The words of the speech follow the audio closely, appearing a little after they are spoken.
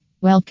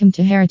Welcome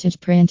to Heritage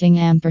Printing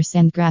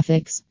Ampersand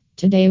Graphics.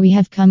 Today we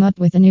have come up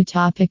with a new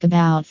topic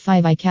about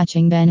 5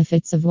 eye-catching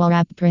benefits of wall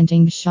wrap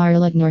printing.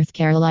 Charlotte, North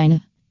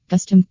Carolina.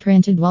 Custom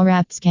printed wall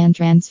wraps can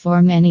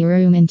transform any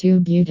room into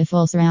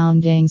beautiful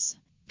surroundings.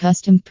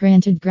 Custom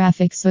printed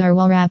graphics or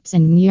wall wraps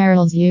and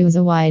murals use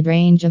a wide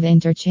range of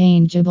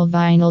interchangeable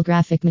vinyl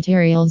graphic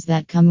materials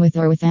that come with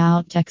or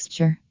without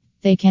texture.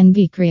 They can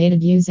be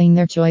created using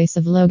their choice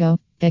of logo,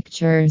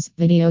 pictures,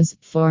 videos,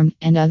 form,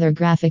 and other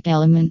graphic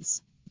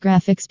elements.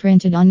 Graphics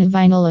printed on a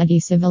vinyl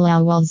adhesive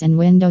allow walls and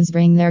windows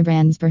bring their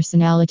brand's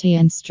personality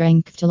and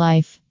strength to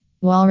life.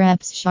 Wall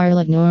wraps,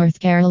 Charlotte, North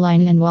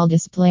Carolina, and wall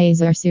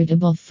displays are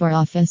suitable for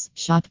office,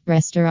 shop,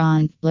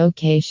 restaurant,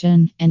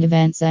 location, and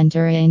event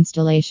center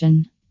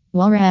installation.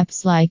 Wall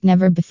wraps like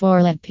never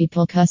before let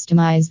people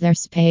customize their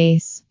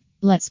space.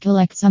 Let's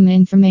collect some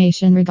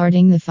information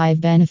regarding the 5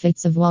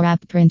 benefits of wall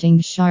wrap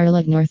printing.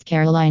 Charlotte, North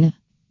Carolina.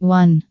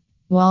 1.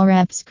 Wall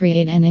wraps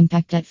create an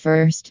impact at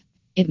first.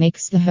 It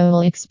makes the whole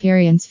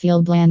experience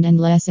feel bland and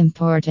less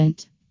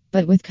important.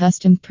 But with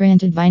custom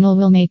printed vinyl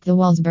will make the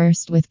walls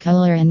burst with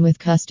color, and with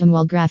custom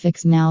wall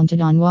graphics mounted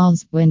on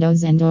walls,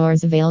 windows and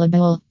doors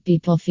available,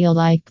 people feel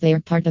like they are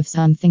part of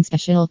something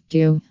special.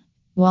 2.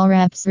 Wall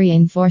wraps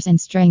reinforce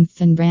and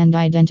strengthen brand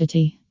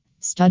identity.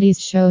 Studies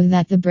show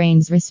that the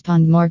brains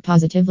respond more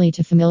positively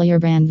to familiar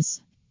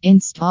brands.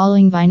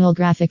 Installing vinyl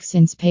graphics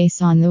in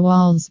space on the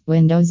walls,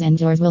 windows, and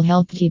doors will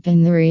help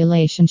deepen the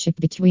relationship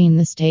between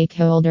the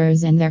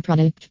stakeholders and their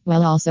product,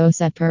 while also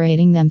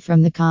separating them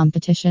from the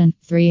competition.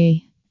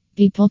 3.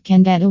 People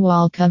can get a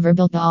wall cover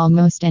built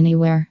almost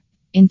anywhere.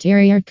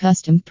 Interior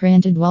custom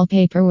printed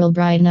wallpaper will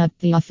brighten up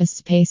the office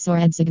space or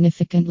add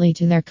significantly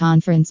to their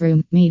conference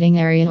room, meeting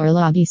area, or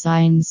lobby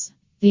signs.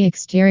 The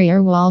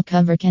exterior wall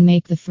cover can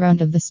make the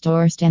front of the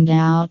store stand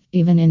out,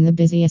 even in the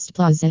busiest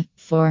plaza.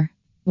 4.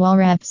 Wall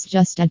wraps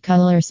just add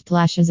color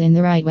splashes in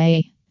the right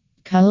way.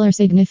 Color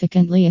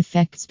significantly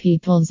affects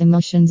people's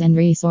emotions and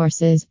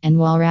resources, and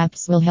wall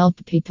wraps will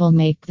help people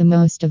make the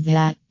most of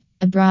that.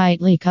 A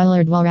brightly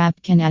colored wall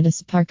wrap can add a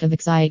spark of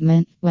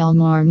excitement, while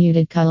more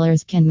muted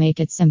colors can make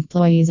its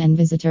employees and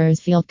visitors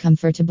feel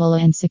comfortable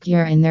and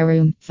secure in their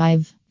room.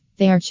 5.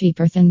 They are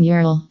cheaper than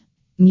mural.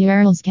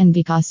 Murals can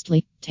be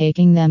costly,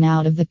 taking them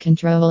out of the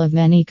control of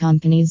many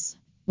companies.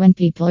 When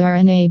people are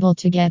unable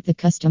to get the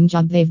custom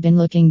job they've been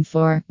looking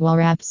for, wall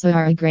wraps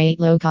are a great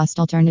low-cost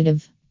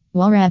alternative.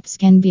 Wall wraps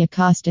can be a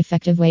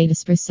cost-effective way to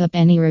spruce up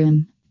any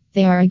room.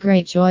 They are a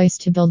great choice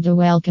to build a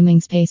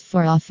welcoming space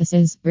for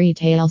offices,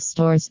 retail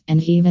stores,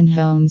 and even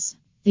homes.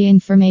 The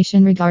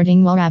information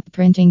regarding wall wrap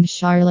printing,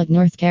 Charlotte,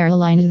 North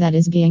Carolina, that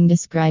is being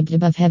described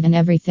above have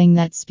everything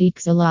that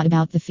speaks a lot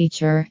about the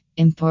feature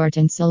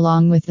importance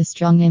along with the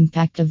strong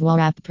impact of wall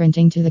wrap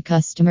printing to the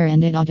customer,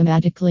 and it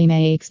automatically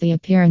makes the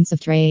appearance of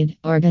trade,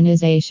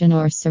 organization,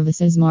 or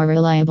services more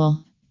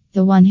reliable.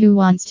 The one who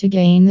wants to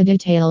gain the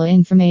detailed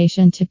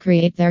information to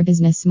create their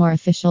business more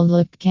official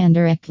look can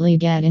directly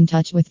get in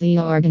touch with the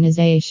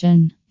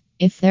organization.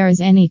 If there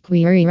is any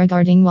query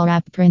regarding wall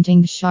wrap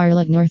printing,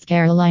 Charlotte, North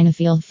Carolina,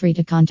 feel free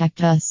to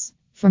contact us.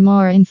 For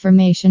more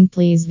information,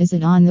 please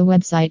visit on the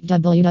website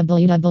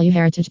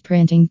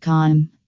www.heritageprinting.com.